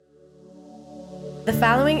The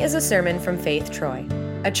following is a sermon from Faith Troy,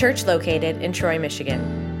 a church located in Troy,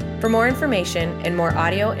 Michigan. For more information and more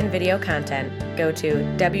audio and video content, go to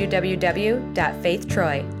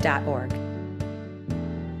www.faithtroy.org.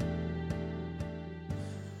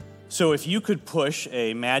 So if you could push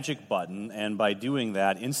a magic button and by doing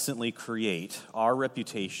that instantly create our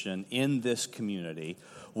reputation in this community,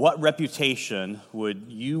 what reputation would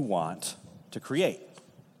you want to create?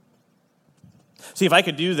 See, if I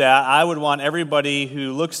could do that, I would want everybody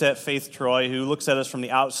who looks at Faith Troy, who looks at us from the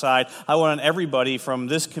outside, I want everybody from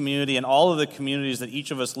this community and all of the communities that each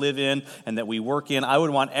of us live in and that we work in, I would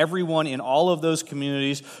want everyone in all of those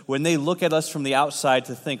communities, when they look at us from the outside,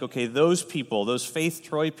 to think, okay, those people, those Faith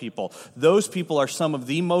Troy people, those people are some of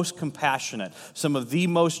the most compassionate, some of the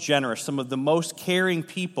most generous, some of the most caring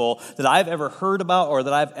people that I've ever heard about or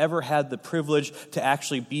that I've ever had the privilege to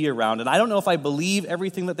actually be around. And I don't know if I believe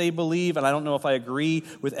everything that they believe, and I don't know if I agree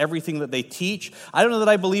with everything that they teach. I don't know that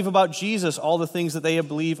I believe about Jesus all the things that they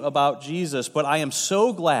believe about Jesus, but I am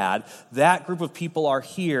so glad that group of people are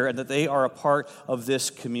here and that they are a part of this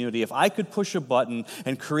community. If I could push a button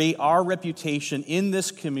and create our reputation in this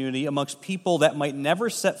community amongst people that might never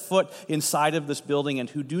set foot inside of this building and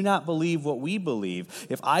who do not believe what we believe,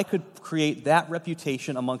 if I could create that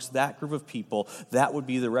reputation amongst that group of people, that would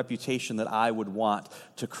be the reputation that I would want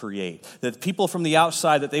to create. That people from the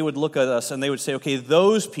outside, that they would look at us and they would say, okay,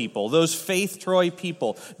 those people, those Faith Troy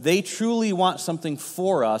people, they truly want something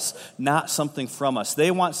for us, not something from us.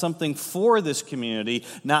 They want something for this community,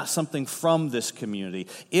 not something from this community.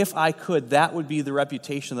 If I could, that would be the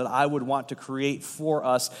reputation that I would want to create for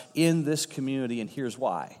us in this community, and here's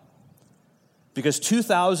why. Because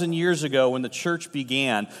 2,000 years ago when the church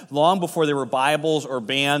began, long before there were Bibles or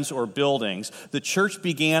bands or buildings, the church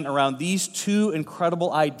began around these two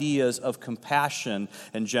incredible ideas of compassion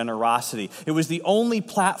and generosity. It was the only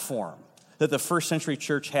platform that the first century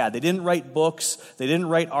church had. They didn't write books, they didn't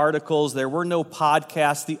write articles, there were no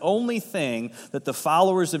podcasts. The only thing that the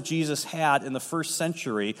followers of Jesus had in the first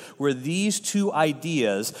century were these two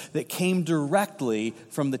ideas that came directly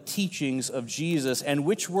from the teachings of Jesus, and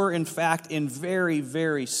which were in fact in very,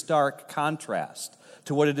 very stark contrast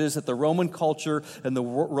to what it is that the Roman culture and the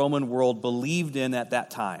Roman world believed in at that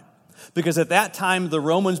time. Because at that time, the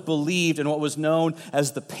Romans believed in what was known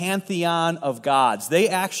as the pantheon of gods. They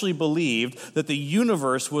actually believed that the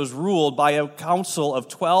universe was ruled by a council of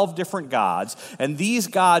 12 different gods, and these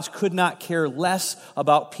gods could not care less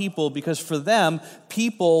about people because for them,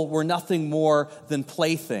 people were nothing more than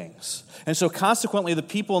playthings. And so consequently, the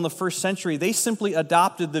people in the first century, they simply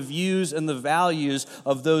adopted the views and the values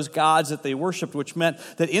of those gods that they worshiped, which meant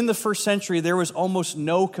that in the first century, there was almost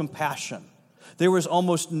no compassion. There was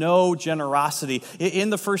almost no generosity. In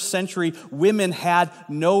the first century, women had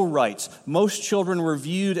no rights. Most children were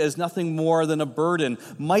viewed as nothing more than a burden,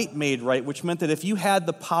 might made right, which meant that if you had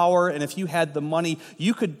the power and if you had the money,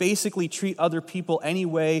 you could basically treat other people any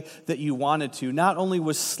way that you wanted to. Not only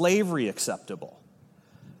was slavery acceptable,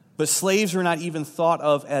 but slaves were not even thought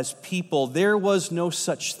of as people. There was no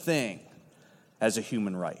such thing as a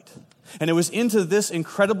human right. And it was into this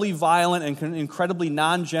incredibly violent and incredibly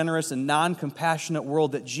non-generous and non-compassionate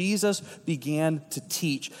world that Jesus began to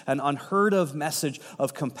teach an unheard of message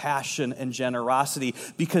of compassion and generosity,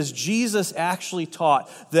 because Jesus actually taught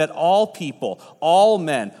that all people, all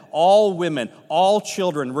men, all women, all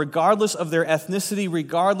children, regardless of their ethnicity,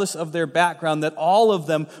 regardless of their background, that all of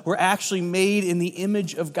them were actually made in the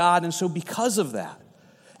image of God. And so because of that,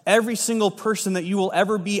 every single person that you will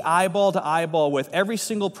ever be eyeball to eyeball with, every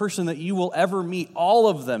single person that you will ever meet, all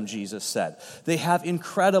of them, Jesus said, they have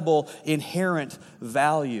incredible inherent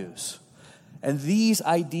values. And these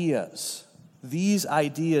ideas,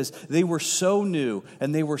 they were so new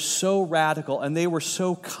and they were so radical and they were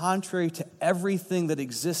so contrary to everything that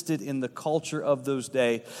existed in the culture of those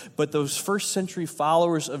days. But those first century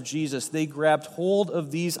followers of Jesus, they grabbed hold of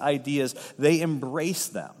these ideas, they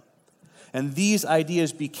embraced them. And these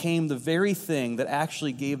ideas became the very thing that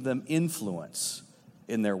actually gave them influence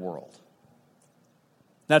in their world.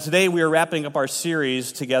 Now, today we are wrapping up our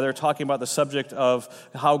series together talking about the subject of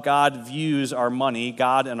how God views our money,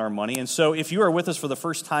 God and our money. And so if you are with us for the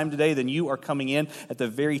first time today, then you are coming in at the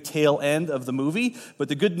very tail end of the movie. But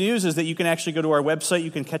the good news is that you can actually go to our website.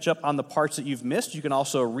 You can catch up on the parts that you've missed. You can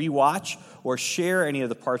also rewatch or share any of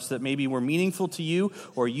the parts that maybe were meaningful to you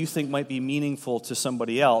or you think might be meaningful to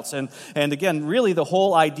somebody else. And again, really the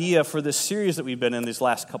whole idea for this series that we've been in these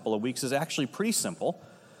last couple of weeks is actually pretty simple.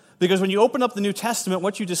 Because when you open up the New Testament,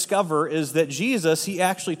 what you discover is that Jesus, he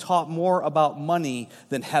actually taught more about money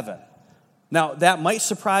than heaven. Now, that might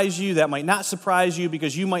surprise you, that might not surprise you,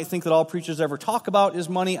 because you might think that all preachers ever talk about is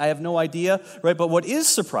money. I have no idea, right? But what is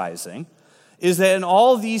surprising is that in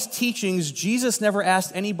all these teachings, Jesus never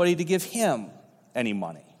asked anybody to give him any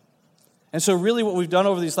money. And so really what we've done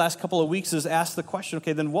over these last couple of weeks is ask the question,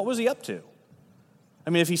 okay, then what was he up to? I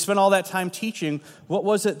mean, if he spent all that time teaching, what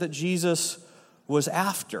was it that Jesus was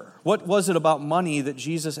after? What was it about money that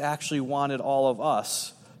Jesus actually wanted all of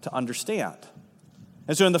us to understand?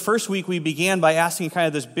 And so in the first week, we began by asking kind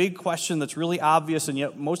of this big question that's really obvious, and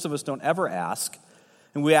yet most of us don't ever ask.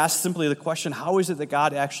 And we asked simply the question, how is it that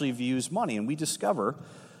God actually views money? And we discovered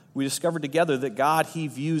together that God, he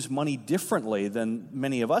views money differently than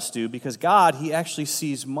many of us do, because God, he actually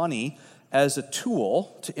sees money as a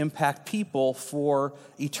tool to impact people for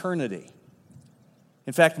eternity.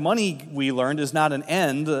 In fact, money, we learned, is not an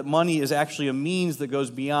end. Money is actually a means that goes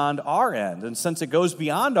beyond our end. And since it goes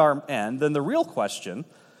beyond our end, then the real question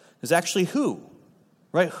is actually who,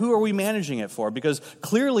 right? Who are we managing it for? Because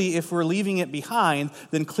clearly, if we're leaving it behind,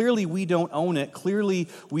 then clearly we don't own it. Clearly,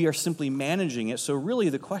 we are simply managing it. So really,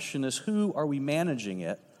 the question is, who are we managing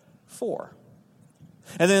it for?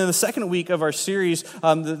 And then in the second week of our series,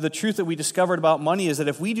 the truth that we discovered about money is that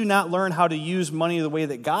if we do not learn how to use money the way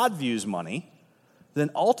that God views money, then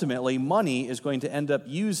ultimately money is going to end up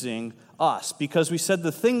using us. Because we said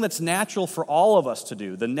the thing that's natural for all of us to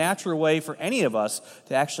do, the natural way for any of us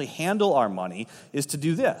to actually handle our money, is to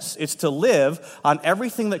do this. It's to live on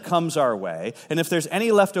everything that comes our way. And if there's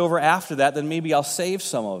any left over after that, then maybe I'll save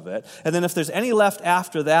some of it. And then if there's any left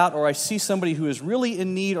after that, or I see somebody who is really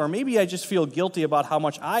in need, or maybe I just feel guilty about how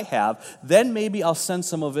much I have, then maybe I'll send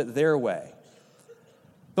some of it their way.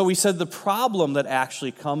 But we said the problem that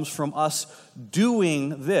actually comes from us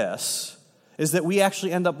doing this is that we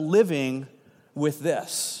actually end up living with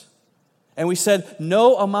this. And we said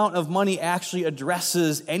no amount of money actually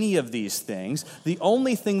addresses any of these things. The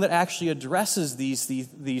only thing that actually addresses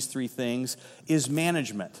these three things is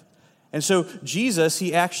management. And so Jesus,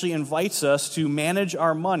 he actually invites us to manage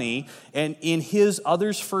our money and in his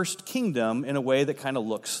others first kingdom in a way that kind of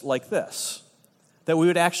looks like this. That we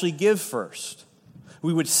would actually give first.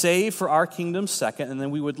 We would save for our kingdom second, and then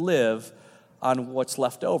we would live on what's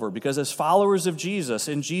left over. Because as followers of Jesus,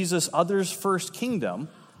 in Jesus' others first kingdom,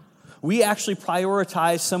 we actually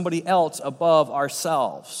prioritize somebody else above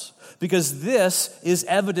ourselves. Because this is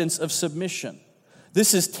evidence of submission.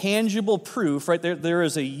 This is tangible proof, right? There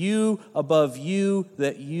is a you above you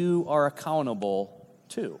that you are accountable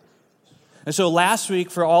to. And so last week,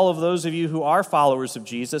 for all of those of you who are followers of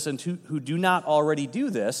Jesus and who do not already do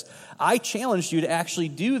this, I challenged you to actually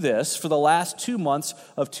do this for the last 2 months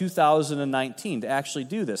of 2019, to actually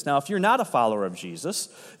do this. Now, if you're not a follower of Jesus,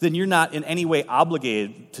 then you're not in any way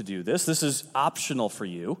obligated to do this. This is optional for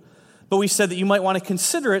you. But we said that you might want to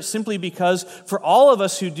consider it simply because for all of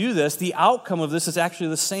us who do this, the outcome of this is actually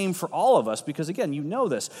the same for all of us. Because again, you know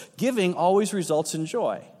this. Giving always results in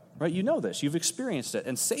joy, right? You know this. You've experienced it.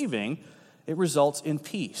 And saving, it results in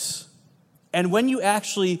peace. And when you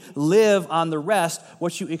actually live on the rest,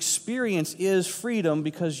 what you experience is freedom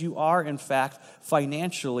because you are, in fact,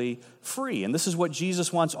 financially free. And this is what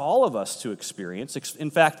Jesus wants all of us to experience. In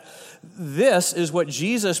fact, this is what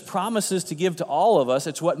Jesus promises to give to all of us.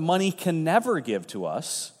 It's what money can never give to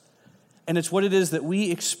us. And it's what it is that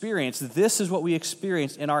we experience. This is what we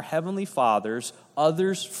experience in our Heavenly Father's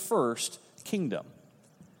others first kingdom.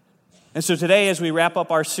 And so today, as we wrap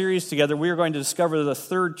up our series together, we are going to discover the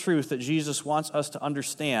third truth that Jesus wants us to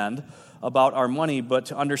understand about our money. But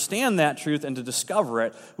to understand that truth and to discover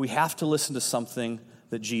it, we have to listen to something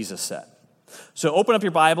that Jesus said. So open up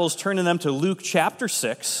your Bibles, turn in them to Luke chapter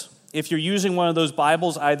 6. If you're using one of those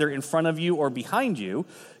Bibles either in front of you or behind you,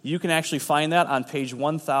 you can actually find that on page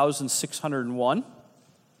 1601.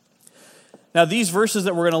 Now, these verses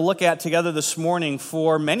that we're going to look at together this morning,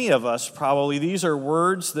 for many of us probably, these are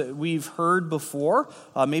words that we've heard before.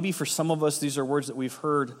 Maybe for some of us, these are words that we've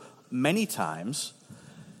heard many times.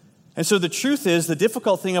 And so the truth is, the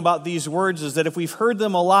difficult thing about these words is that if we've heard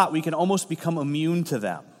them a lot, we can almost become immune to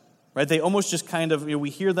them, right? They almost just kind of, we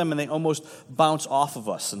hear them and they almost bounce off of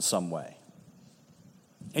us in some way.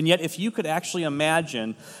 And yet, if you could actually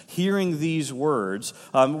imagine hearing these words,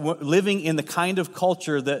 living in the kind of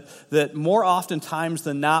culture that more oftentimes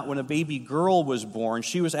than not, when a baby girl was born,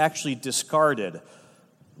 she was actually discarded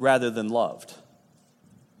rather than loved.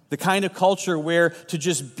 The kind of culture where to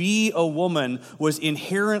just be a woman was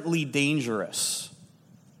inherently dangerous,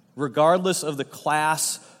 regardless of the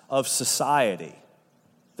class of society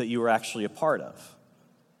that you were actually a part of.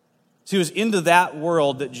 See, it was into that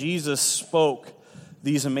world that Jesus spoke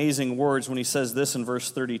these amazing words when he says this in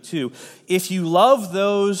verse 32. If you love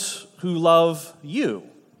those who love you,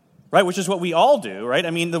 right, which is what we all do, right? I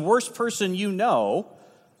mean, the worst person you know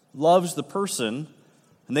loves the person,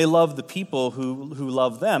 and they love the people who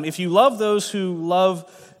love them. If you love those who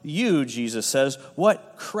love you, Jesus says,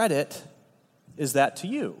 what credit is that to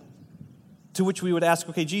you? To which we would ask,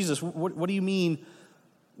 okay, Jesus, what do you mean,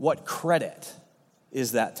 what credit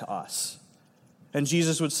is that to us? And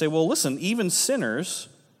Jesus would say, well, listen, even sinners,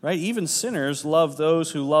 right? Even sinners love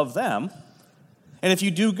those who love them. And if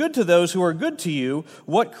you do good to those who are good to you,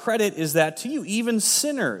 what credit is that to you? Even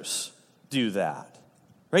sinners do that,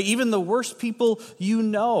 right? Even the worst people you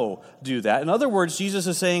know do that. In other words, Jesus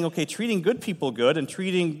is saying, okay, treating good people good and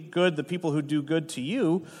treating good the people who do good to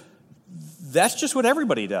you, that's just what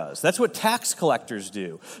everybody does. That's what tax collectors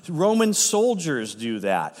do. Roman soldiers do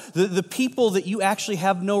that. The people that you actually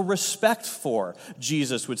have no respect for,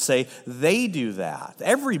 Jesus would say, they do that.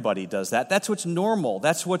 Everybody does that. That's what's normal.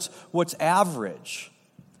 That's what's average.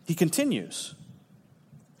 He continues.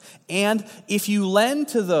 And if you lend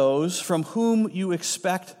to those from whom you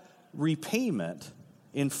expect repayment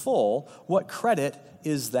in full, what credit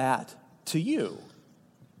is that to you?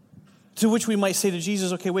 To which we might say to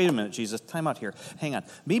Jesus, okay, wait a minute, Jesus, time out here. Hang on.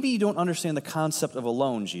 Maybe you don't understand the concept of a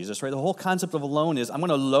loan, Jesus, right? The whole concept of a loan is I'm going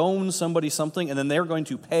to loan somebody something and then they're going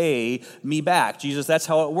to pay me back. Jesus, that's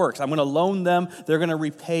how it works. I'm going to loan them, they're going to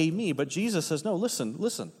repay me. But Jesus says, no,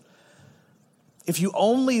 listen. If you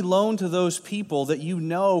only loan to those people that you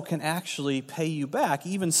know can actually pay you back,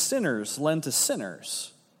 even sinners lend to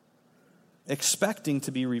sinners, expecting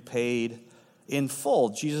to be repaid in full.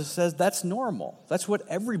 Jesus says that's normal. That's what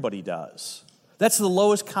everybody does. That's the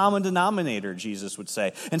lowest common denominator, Jesus would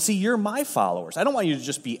say. And see, you're my followers. I don't want you to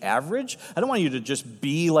just be average. I don't want you to just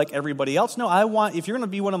be like everybody else. No, if you're going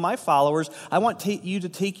to be one of my followers, I want you to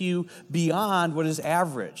take you beyond what is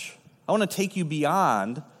average. I want to take you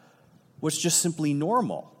beyond what's just simply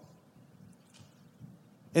normal.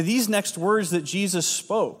 And these next words that Jesus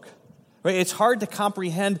spoke, right? It's hard to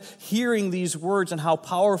comprehend hearing these words and how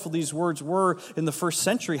powerful these words were in the first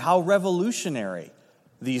century, how revolutionary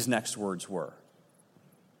these next words were.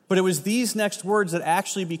 But it was these next words that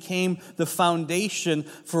actually became the foundation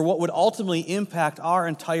for what would ultimately impact our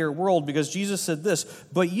entire world, because Jesus said this,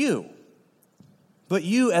 but you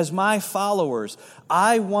as my followers,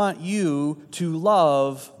 I want you to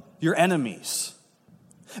love your enemies.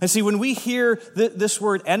 And see, when we hear this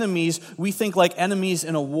word enemies, we think like enemies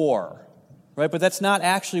in a war. Right? But that's not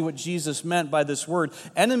actually what Jesus meant by this word.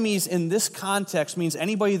 Enemies in this context means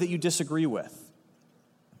anybody that you disagree with.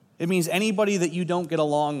 It means anybody that you don't get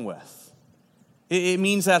along with. It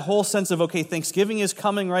means that whole sense of, okay, Thanksgiving is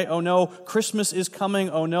coming, right? Oh no, Christmas is coming.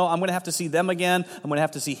 Oh no, I'm going to have to see them again. I'm going to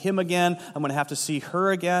have to see him again. I'm going to have to see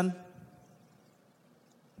her again.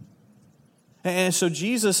 And so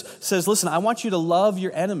Jesus says, listen, I want you to love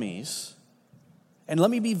your enemies. And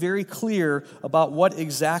let me be very clear about what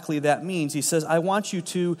exactly that means. He says, I want you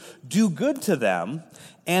to do good to them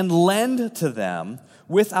and lend to them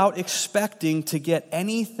without expecting to get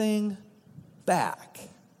anything back.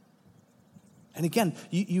 And again,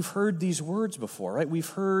 you've heard these words before, right? We've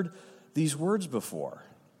heard these words before.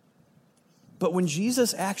 But when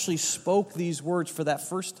Jesus actually spoke these words for that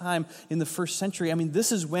first time in the first century, I mean,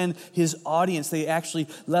 this is when his audience, they actually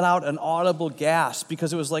let out an audible gasp,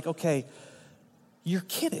 because it was like, okay, you're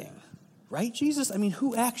kidding, right, Jesus? I mean,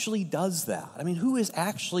 who actually does that? I mean, who is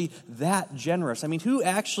actually that generous? I mean, who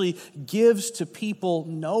actually gives to people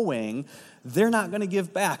knowing they're not going to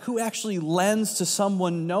give back? Who actually lends to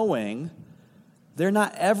someone knowing they're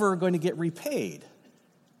not ever going to get repaid?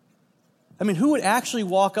 I mean, who would actually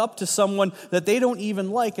walk up to someone that they don't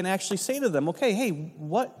even like and actually say to them, okay, hey,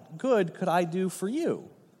 what good could I do for you?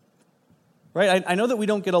 Right? I know that we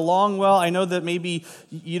don't get along well. I know that maybe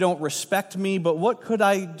you don't respect me, but what could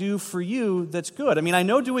I do for you that's good? I mean, I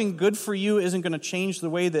know doing good for you isn't going to change the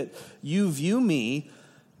way that you view me,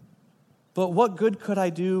 but what good could I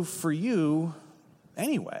do for you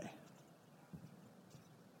anyway?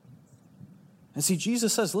 And see,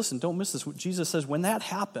 Jesus says, listen, don't miss this. Jesus says, when that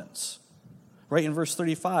happens, right, in verse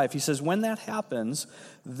 35, he says, when that happens,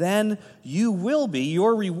 then you will be,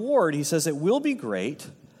 your reward, he says, it will be great,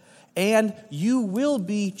 and you will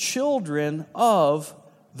be children of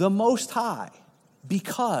the Most High,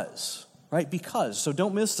 because, right, because. So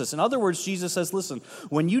don't miss this. In other words, Jesus says, listen,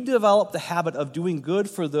 when you develop the habit of doing good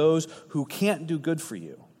for those who can't do good for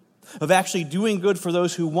you, of actually doing good for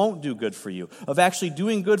those who won't do good for you, of actually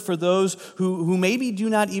doing good for those who maybe do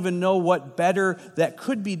not even know what better that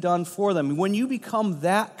could be done for them. When you become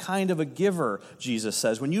that kind of a giver, Jesus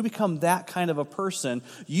says, when you become that kind of a person,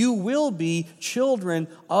 you will be children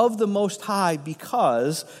of the Most High,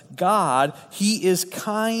 because God, He is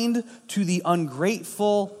kind to the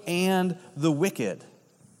ungrateful and the wicked.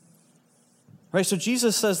 Right, so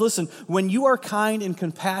Jesus says, listen, when you are kind and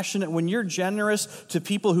compassionate, when you're generous to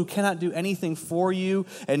people who cannot do anything for you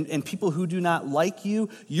and people who do not like you,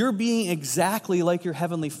 you're being exactly like your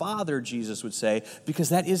Heavenly Father, Jesus would say, because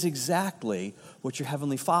that is exactly what your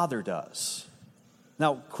Heavenly Father does.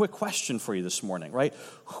 Now, quick question for you this morning, right?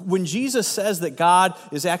 When Jesus says that God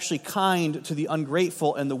is actually kind to the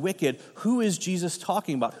ungrateful and the wicked, who is Jesus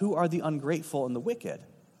talking about? Who are the ungrateful and the wicked?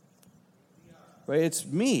 Right, it's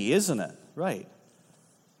me, isn't it? Right.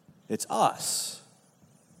 It's us.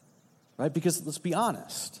 Right? Because let's be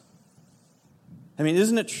honest. I mean,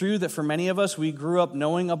 isn't it true that for many of us, we grew up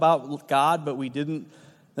knowing about God, but we didn't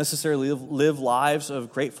necessarily live lives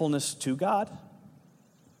of gratefulness to God?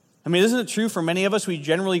 I mean, isn't it true for many of us, we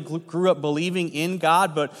generally grew up believing in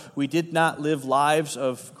God, but we did not live lives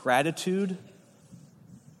of gratitude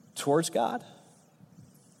towards God?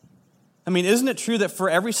 I mean, isn't it true that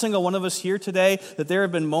for every single one of us here today, that there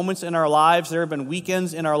have been moments in our lives, there have been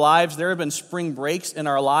weekends in our lives, there have been spring breaks in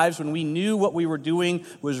our lives when we knew what we were doing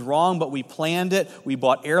was wrong, but we planned it, we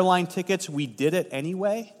bought airline tickets, we did it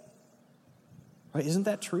anyway? Right? Isn't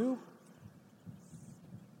that true?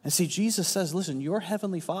 And see, Jesus says, listen, your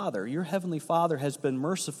Heavenly Father has been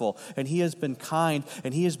merciful, and He has been kind,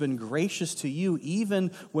 and He has been gracious to you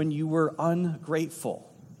even when you were ungrateful.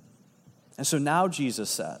 And so now Jesus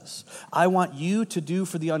says, I want you to do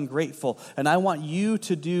for the ungrateful, and I want you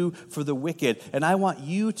to do for the wicked, and I want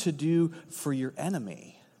you to do for your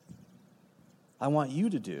enemy. I want you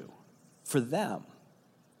to do for them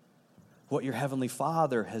what your Heavenly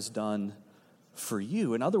Father has done for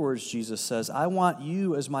you. In other words, Jesus says, I want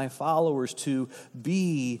you as my followers to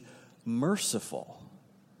be merciful,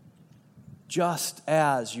 just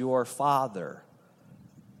as your Father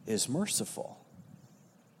is merciful.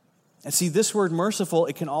 And see, this word merciful,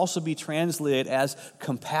 it can also be translated as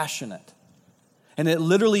compassionate. And it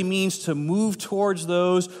literally means to move towards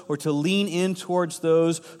those or to lean in towards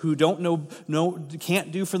those who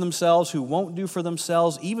can't do for themselves, who won't do for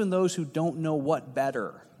themselves, even those who don't know what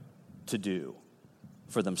better to do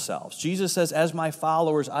for themselves. Jesus says, as my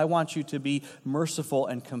followers, I want you to be merciful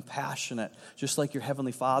and compassionate, just like your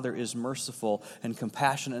Heavenly Father is merciful and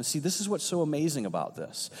compassionate. And see, this is what's so amazing about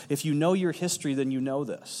this. If you know your history, then you know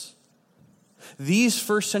this. These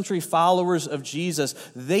first century followers of Jesus,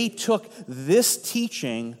 they took this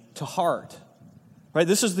teaching to heart. Right?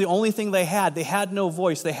 This is the only thing they had. They had no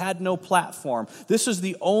voice. They had no platform. This is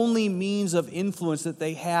the only means of influence that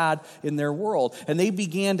they had in their world. And they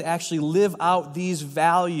began to actually live out these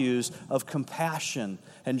values of compassion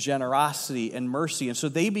and generosity and mercy. And so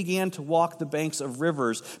they began to walk the banks of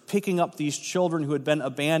rivers, picking up these children who had been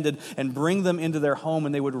abandoned and bring them into their home,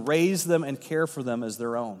 and they would raise them and care for them as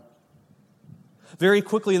their own. Very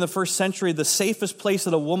quickly in the first century, the safest place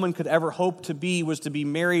that a woman could ever hope to be was to be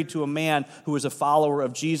married to a man who was a follower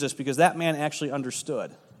of Jesus, because that man actually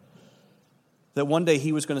understood that one day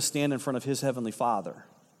he was going to stand in front of his Heavenly Father,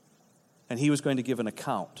 and he was going to give an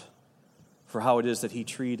account for how it is that he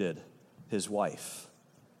treated his wife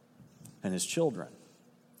and his children.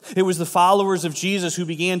 It was the followers of Jesus who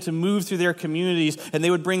began to move through their communities, and they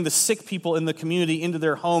would bring the sick people in the community into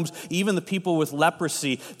their homes, even the people with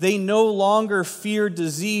leprosy. They no longer feared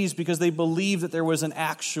disease because they believed that there was an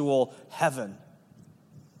actual heaven.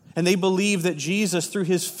 And they believed that Jesus, through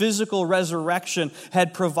his physical resurrection,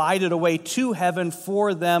 had provided a way to heaven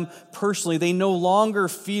for them personally. They no longer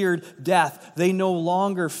feared death. They no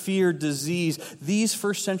longer feared disease. These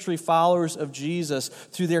first century followers of Jesus,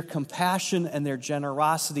 through their compassion and their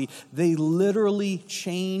generosity, they literally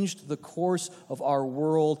changed the course of our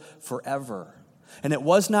world forever. And it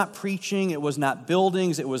was not preaching, it was not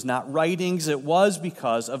buildings, it was not writings, it was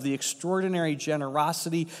because of the extraordinary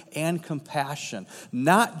generosity and compassion,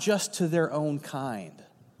 not just to their own kind,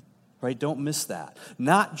 right? Don't miss that.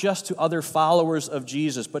 Not just to other followers of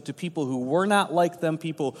Jesus, but to people who were not like them,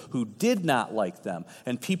 people who did not like them,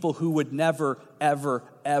 and people who would never, ever,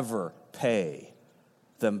 ever pay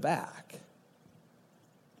them back.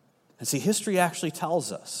 And see, history actually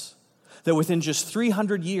tells us that within just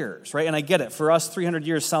 300 years, right? And I get it, for us 300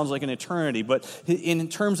 years sounds like an eternity, but in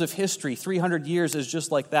terms of history, 300 years is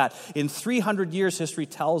just like that. In 300 years, history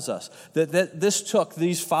tells us that this took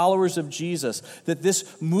these followers of Jesus, that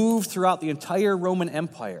this moved throughout the entire Roman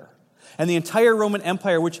Empire. And the entire Roman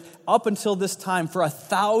Empire, which up until this time, for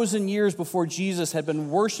 1,000 years before Jesus, had been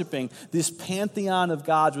worshiping this pantheon of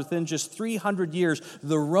gods, within just 300 years,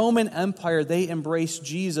 the Roman Empire, they embraced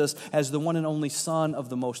Jesus as the one and only Son of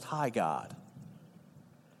the Most High God.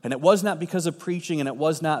 And it was not because of preaching, and it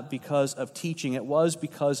was not because of teaching. It was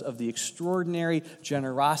because of the extraordinary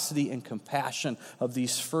generosity and compassion of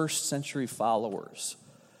these first century followers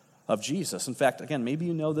of Jesus. In fact, again, maybe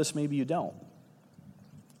you know this, maybe you don't.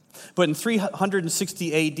 But in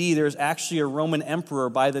 360 AD, there's actually a Roman emperor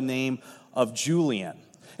by the name of Julian.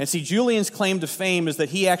 And see, Julian's claim to fame is that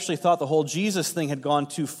he actually thought the whole Jesus thing had gone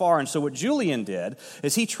too far. And so what Julian did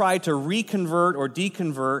is he tried to reconvert or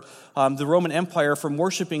deconvert the Roman Empire from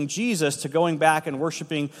worshiping Jesus to going back and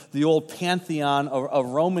worshiping the old pantheon of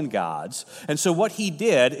Roman gods. And so what he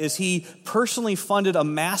did is he personally funded a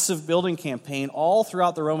massive building campaign all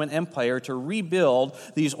throughout the Roman Empire to rebuild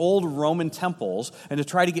these old Roman temples and to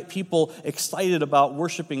try to get people excited about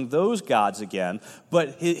worshiping those gods again.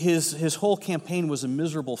 But his whole campaign was a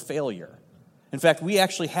miserable failure. In fact, we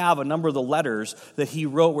actually have a number of the letters that he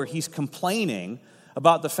wrote where he's complaining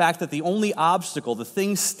about the fact that the only obstacle, the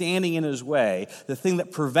thing standing in his way, the thing that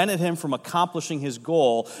prevented him from accomplishing his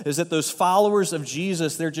goal, is that those followers of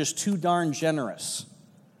Jesus, they're just too darn generous.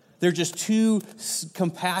 They're just too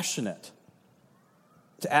compassionate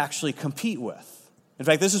to actually compete with. In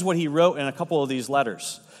fact, this is what he wrote in a couple of these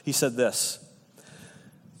letters. He said this: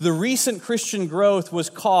 the recent Christian growth was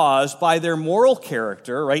caused by their moral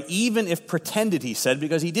character, right? Even if pretended, he said,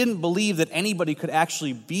 because he didn't believe that anybody could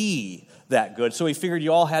actually be that good. So he figured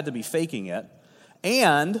you all had to be faking it.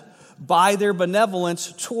 And by their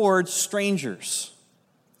benevolence towards strangers.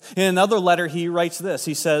 In another letter, he writes this.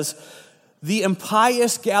 He says, the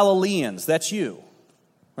impious Galileans, that's you,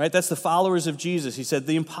 right? That's the followers of Jesus. He said,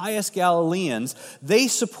 the impious Galileans, they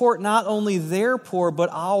support not only their poor, but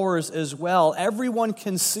ours as well. Everyone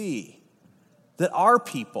can see that our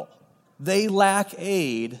people, they lack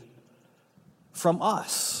aid from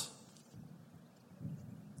us.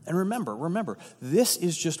 And remember, this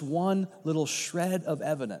is just one little shred of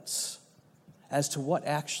evidence as to what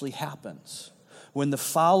actually happens when the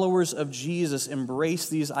followers of Jesus embrace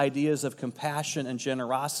these ideas of compassion and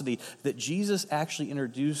generosity that Jesus actually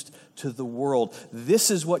introduced to the world.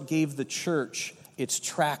 This is what gave the church its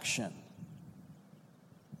traction.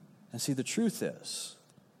 And see, the truth is,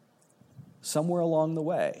 somewhere along the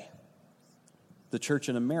way, the church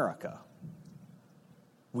in America,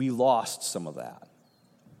 we lost some of that.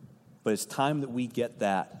 But it's time that we get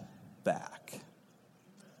that back.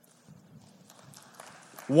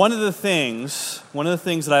 One of the things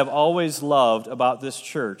that I've always loved about this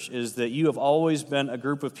church is that you have always been a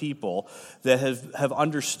group of people that have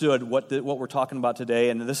understood what we're talking about today,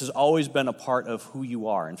 and this has always been a part of who you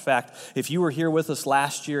are. In fact, if you were here with us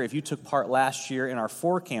last year, if you took part last year in our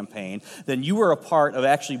 4 campaign, then you were a part of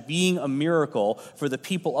actually being a miracle for the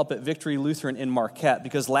people up at Victory Lutheran in Marquette,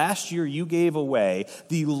 because last year you gave away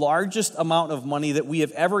the largest amount of money that we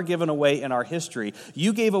have ever given away in our history.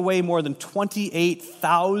 You gave away more than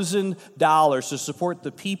 $28,000 to support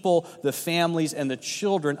the people, the families, and the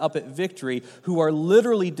children up at Victory who are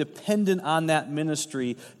literally dependent on that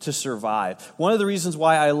ministry to survive. One of the reasons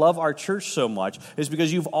why I love our church so much is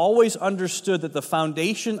because you've always understood that the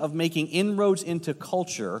foundation of making inroads into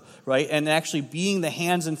culture, right, and actually being the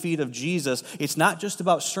hands and feet of Jesus, it's not just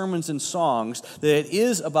about sermons and songs, that it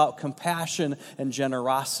is about compassion and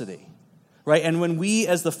generosity. Right? And when we,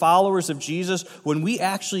 as the followers of Jesus, when we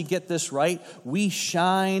actually get this right, we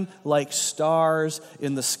shine like stars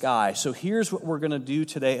in the sky. So here's what we're going to do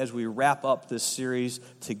today as we wrap up this series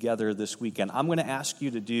together this weekend. I'm going to ask you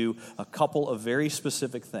to do a couple of very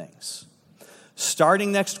specific things.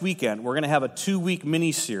 Starting next weekend, we're going to have a 2-week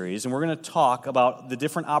mini-series, and we're going to talk about the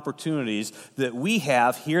different opportunities that we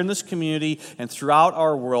have here in this community and throughout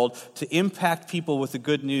our world to impact people with the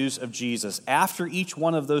good news of Jesus. After each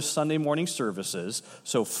one of those Sunday morning services,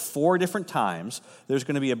 so 4 different times, there's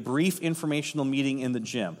going to be a brief informational meeting in the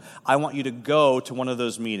gym. I want you to go to one of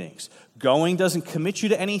those meetings. Going doesn't commit you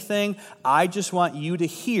to anything. I just want you to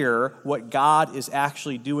hear what God is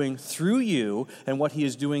actually doing through you and what he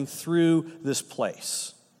is doing through this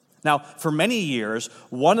place. Now, for many years,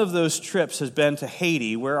 one of those trips has been to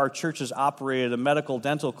Haiti, where our church has operated a medical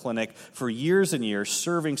dental clinic for years and years,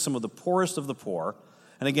 serving some of the poorest of the poor.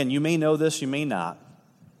 And again, you may know this, you may not.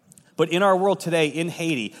 But in our world today, in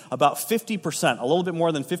Haiti, about 50%, a little bit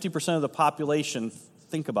more than 50% of the population,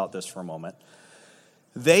 think about this for a moment,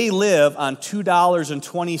 they live on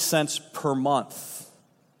 $2.20 per month.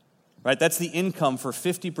 right? That's the income for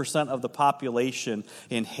 50% of the population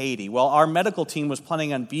in Haiti. Well, our medical team was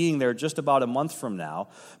planning on being there just about a month from now,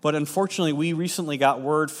 but unfortunately, we recently got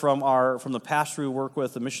word from the pastor we work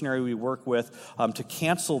with, the missionary we work with, to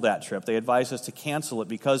cancel that trip. They advised us to cancel it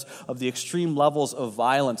because of the extreme levels of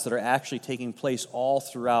violence that are actually taking place all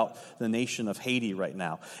throughout the nation of Haiti right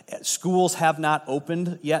now. Schools have not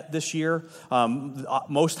opened yet this year.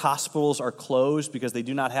 Most hospitals are closed because they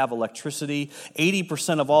do not have electricity.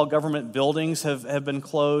 80% of all government buildings have been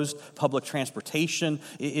closed. Public transportation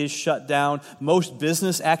is shut down. Most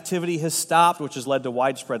business activity has stopped, which has led to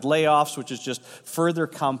widespread layoffs, which is just further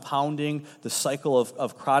compounding the cycle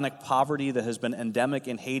of chronic poverty that has been endemic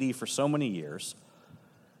in Haiti for so many years.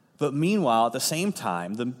 But meanwhile, at the same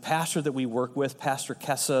time, the pastor that we work with, Pastor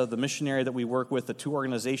Kessa, the missionary that we work with, the two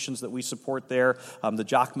organizations that we support there, the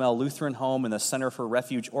Jacmel Lutheran Home and the Center for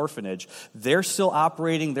Refuge Orphanage, they're still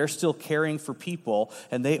operating, they're still caring for people,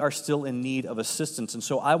 and they are still in need of assistance. And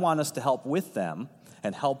so I want us to help with them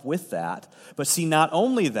and help with that. But see, not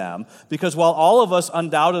only them, because while all of us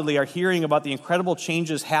undoubtedly are hearing about the incredible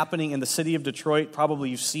changes happening in the city of Detroit, probably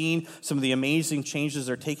you've seen some of the amazing changes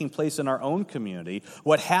that are taking place in our own community,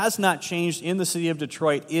 what has not changed in the city of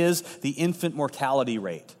Detroit is the infant mortality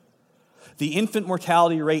rate. The infant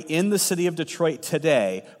mortality rate in the city of Detroit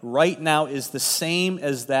today, right now, is the same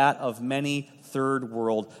as that of many third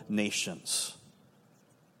world nations.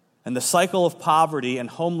 And the cycle of poverty and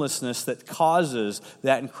homelessness that causes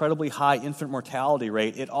that incredibly high infant mortality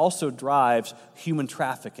rate, it also drives human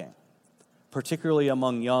trafficking, particularly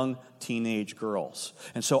among young teenage girls.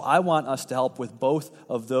 And so I want us to help with both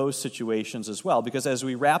of those situations as well, because as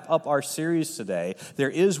we wrap up our series today,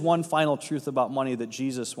 there is one final truth about money that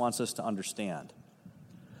Jesus wants us to understand,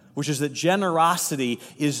 which is that generosity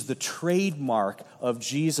is the trademark of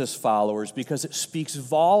Jesus followers because it speaks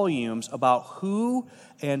volumes about who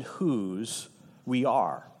and whose we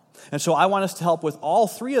are. And so I want us to help with all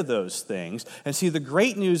three of those things. And see, the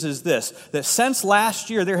great news is this, that since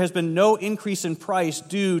last year, there has been no increase in price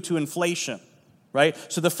due to inflation, right?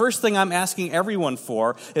 So the first thing I'm asking everyone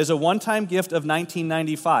for is a one-time gift of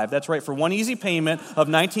 $19.95. That's right, for one easy payment of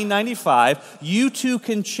 $19.95, you too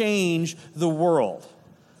can change the world.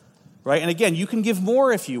 Right? And again, you can give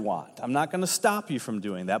more if you want. I'm not going to stop you from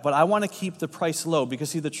doing that, but I want to keep the price low because,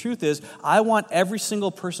 see, the truth is, I want every single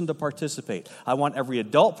person to participate. I want every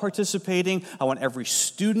adult participating. I want every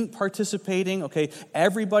student participating, okay?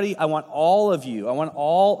 Everybody, I want all of you. I want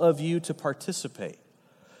all of you to participate.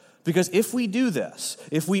 Because if we do this,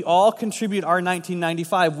 if we all contribute our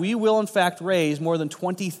 $19.95, we will in fact raise more than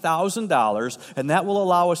 $20,000, and that will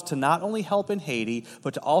allow us to not only help in Haiti,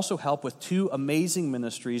 but to also help with two amazing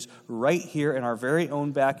ministries right here in our very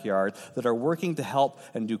own backyard that are working to help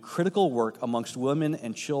and do critical work amongst women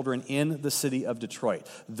and children in the city of Detroit.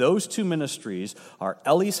 Those two ministries are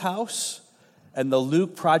Ellie's House and the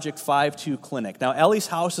Luke Project 5-2 Clinic. Now, Ellie's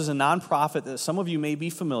House is a nonprofit that some of you may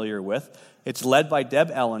be familiar with. It's led by Deb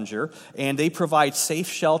Ellinger, and they provide safe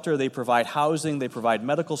shelter, they provide housing, they provide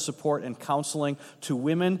medical support and counseling to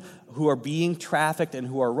women who are being trafficked and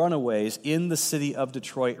who are runaways in the city of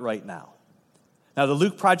Detroit right now. Now, the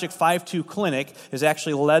Luke Project 5-2 Clinic is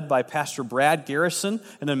actually led by Pastor Brad Garrison,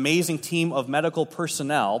 an amazing team of medical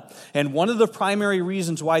personnel. And one of the primary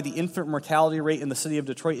reasons why the infant mortality rate in the city of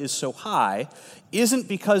Detroit is so high isn't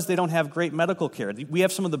because they don't have great medical care. We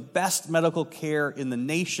have some of the best medical care in the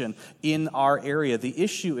nation in our area. The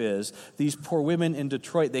issue is these poor women in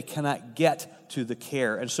Detroit, they cannot get to the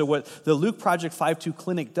care. And so what the Luke Project 5-2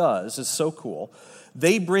 Clinic does is so cool.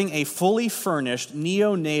 They bring a fully furnished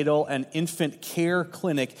neonatal and infant care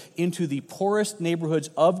clinic into the poorest neighborhoods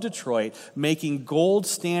of Detroit, making gold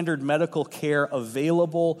standard medical care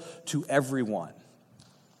available to everyone.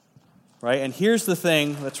 Right? And here's the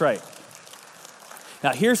thing, that's right.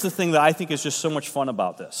 Now, here's the thing that I think is just so much fun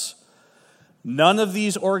about this. None of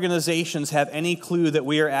these organizations have any clue that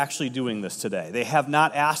we are actually doing this today. They have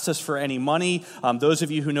not asked us for any money. Those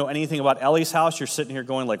of you who know anything about Ellie's House, you're sitting here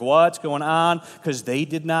going like, what's going on? Because they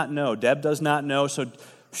did not know. Deb does not know, so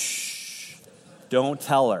shh, don't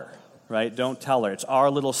tell her, right? Don't tell her. It's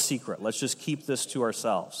our little secret. Let's just keep this to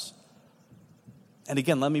ourselves. And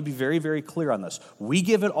again, let me be very, very clear on this. We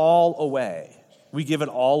give it all away. We give it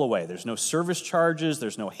all away. There's no service charges.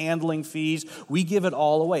 There's no handling fees. We give it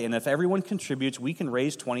all away. And if everyone contributes, we can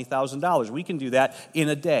raise $20,000. We can do that in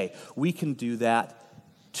a day. We can do that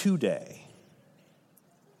today.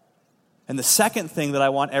 And the second thing that I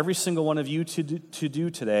want every single one of you to do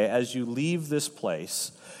today as you leave this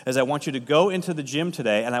place is I want you to go into the gym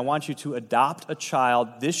today and I want you to adopt a child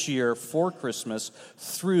this year for Christmas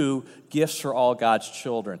through Gifts for All God's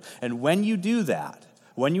Children. And when you do that,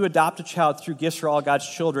 When you adopt a child through Gifts for All God's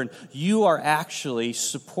Children, you are actually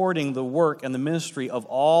supporting the work and the ministry of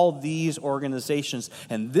all these organizations.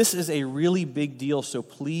 And this is a really big deal, so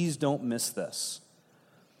please don't miss this.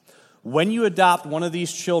 When you adopt one of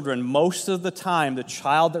these children, most of the time, the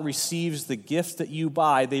child that receives the gift that you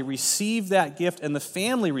buy, they receive that gift and the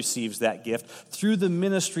family receives that gift through the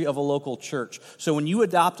ministry of a local church. So when you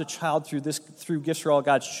adopt a child through Gifts for All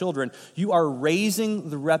God's Children, you are raising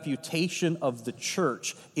the reputation of the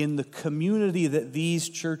church in the community that these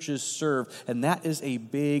churches serve. And that is a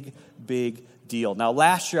big, big deal. Now,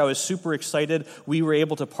 last year I was super excited. We were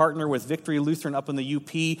able to partner with Victory Lutheran up in the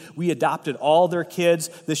UP. We adopted all their kids.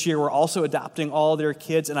 This year we're also adopting all their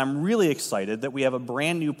kids, and I'm really excited that we have a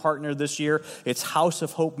brand new partner this year. It's House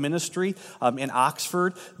of Hope Ministry in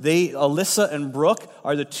Oxford. Alyssa and Brooke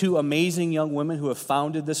are the two amazing young women who have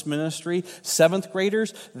founded this ministry. 7th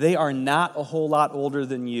graders, they are not a whole lot older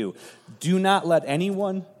than you. Do not let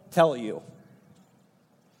anyone tell you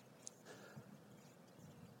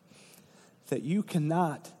that you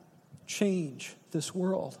cannot change this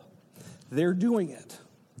world. They're doing it.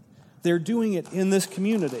 They're doing it in this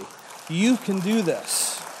community. You can do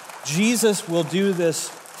this. Jesus will do this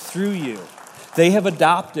through you. They have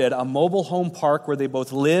adopted a mobile home park where they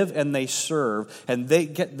both live and they serve, and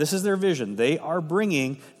this is their vision. They are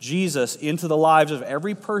bringing Jesus into the lives of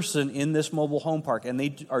every person in this mobile home park, and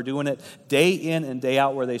they are doing it day in and day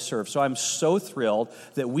out where they serve. So I'm so thrilled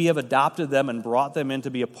that we have adopted them and brought them in to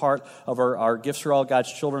be a part of our Gifts for All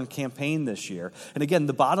God's Children campaign this year. And again,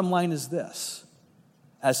 the bottom line is this.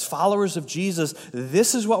 As followers of Jesus,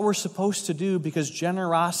 this is what we're supposed to do because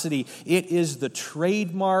generosity, it is the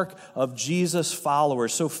trademark of Jesus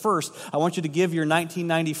followers. So first, I want you to give your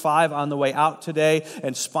 $19.95 on the way out today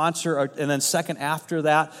and and then second after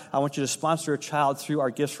that, I want you to sponsor a child through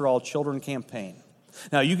our Gifts for All Children campaign.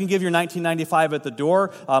 Now, you can give your $19.95 at the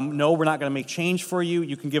door. No, we're not going to make change for you.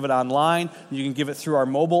 You can give it online. You can give it through our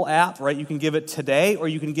mobile app, right? You can give it today, or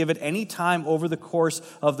you can give it any time over the course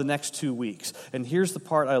of the next 2 weeks. And here's the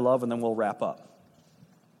part I love, and then we'll wrap up.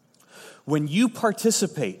 When you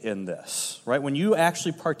participate in this, right? When you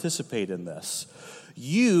actually participate in this,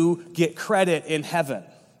 you get credit in heaven.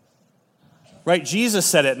 Right? Jesus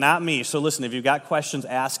said it, not me. So listen, if you've got questions,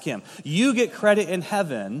 ask him. You get credit in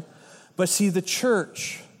heaven. But see, the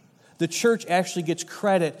church actually gets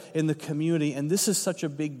credit in the community, and this is such a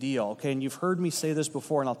big deal, okay? And you've heard me say this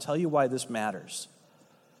before, and I'll tell you why this matters.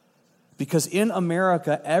 Because in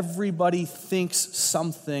America, everybody thinks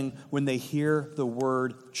something when they hear the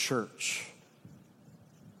word church.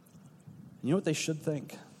 You know what they should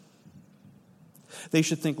think? They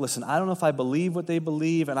should think, listen, I don't know if I believe what they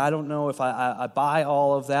believe, and I don't know if I buy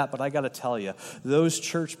all of that, but I got to tell you, those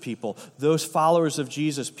church people, those followers of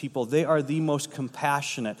Jesus people, they are the most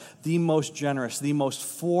compassionate, the most generous, the most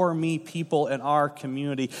for-me people in our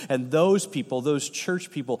community. And those people, those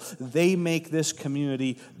church people, they make this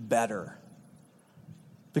community better.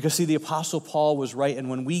 Because, see, the Apostle Paul was right, and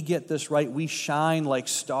when we get this right, we shine like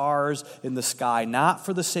stars in the sky, not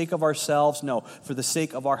for the sake of ourselves, no, for the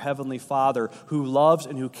sake of our Heavenly Father, who loves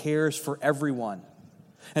and who cares for everyone.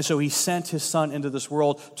 And so he sent his Son into this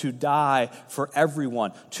world to die for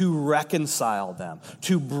everyone, to reconcile them,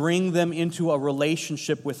 to bring them into a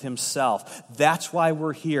relationship with himself. That's why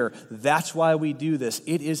we're here. That's why we do this.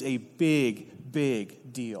 It is a big,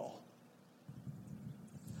 big deal.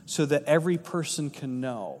 So that every person can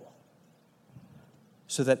know,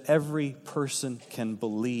 so that every person can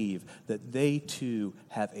believe that they too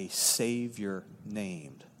have a Savior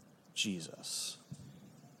named Jesus.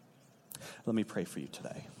 Let me pray for you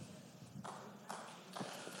today.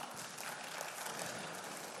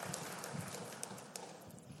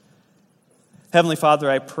 Heavenly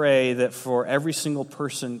Father, I pray that for every single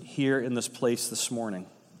person here in this place this morning,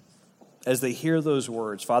 as they hear those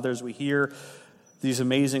words, Father, as we hear these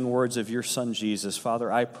amazing words of your Son, Jesus,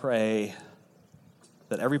 Father, I pray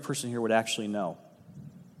that every person here would actually know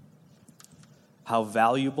how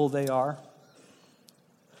valuable they are,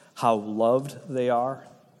 how loved they are,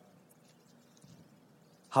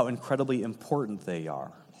 how incredibly important they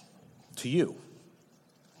are to you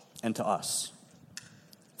and to us.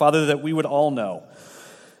 Father, that we would all know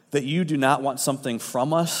that you do not want something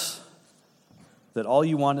from us, that all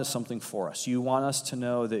you want is something for us. You want us to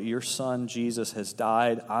know that your Son, Jesus, has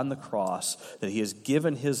died on the cross, that he has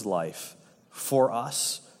given his life for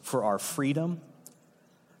us, for our freedom,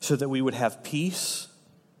 so that we would have peace,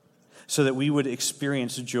 so that we would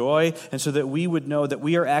experience joy, and so that we would know that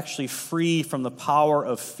we are actually free from the power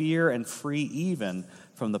of fear and free even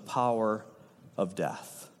from the power of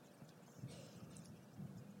death.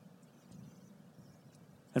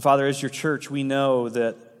 And Father, as your church, we know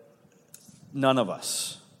that none of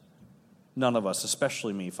us,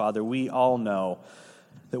 especially me, Father, we all know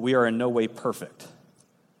that we are in no way perfect.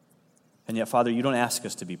 And yet, Father, you don't ask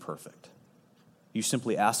us to be perfect. You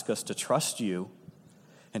simply ask us to trust you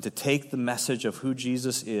and to take the message of who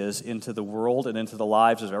Jesus is into the world and into the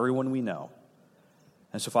lives of everyone we know.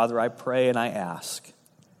 And so, Father, I pray and I ask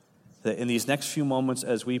that in these next few moments,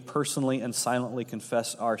 as we personally and silently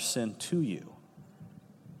confess our sin to you,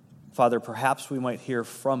 Father, perhaps we might hear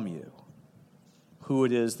from you who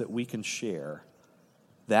it is that we can share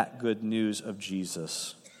that good news of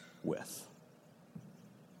Jesus with.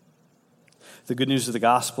 The good news of the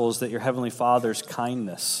gospel is that your Heavenly Father's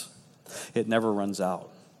kindness, it never runs out.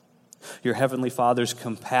 Your Heavenly Father's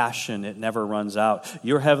compassion, it never runs out.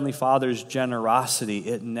 Your Heavenly Father's generosity,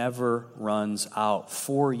 it never runs out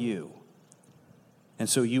for you. And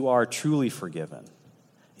so you are truly forgiven.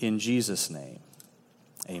 In Jesus' name,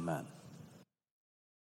 amen.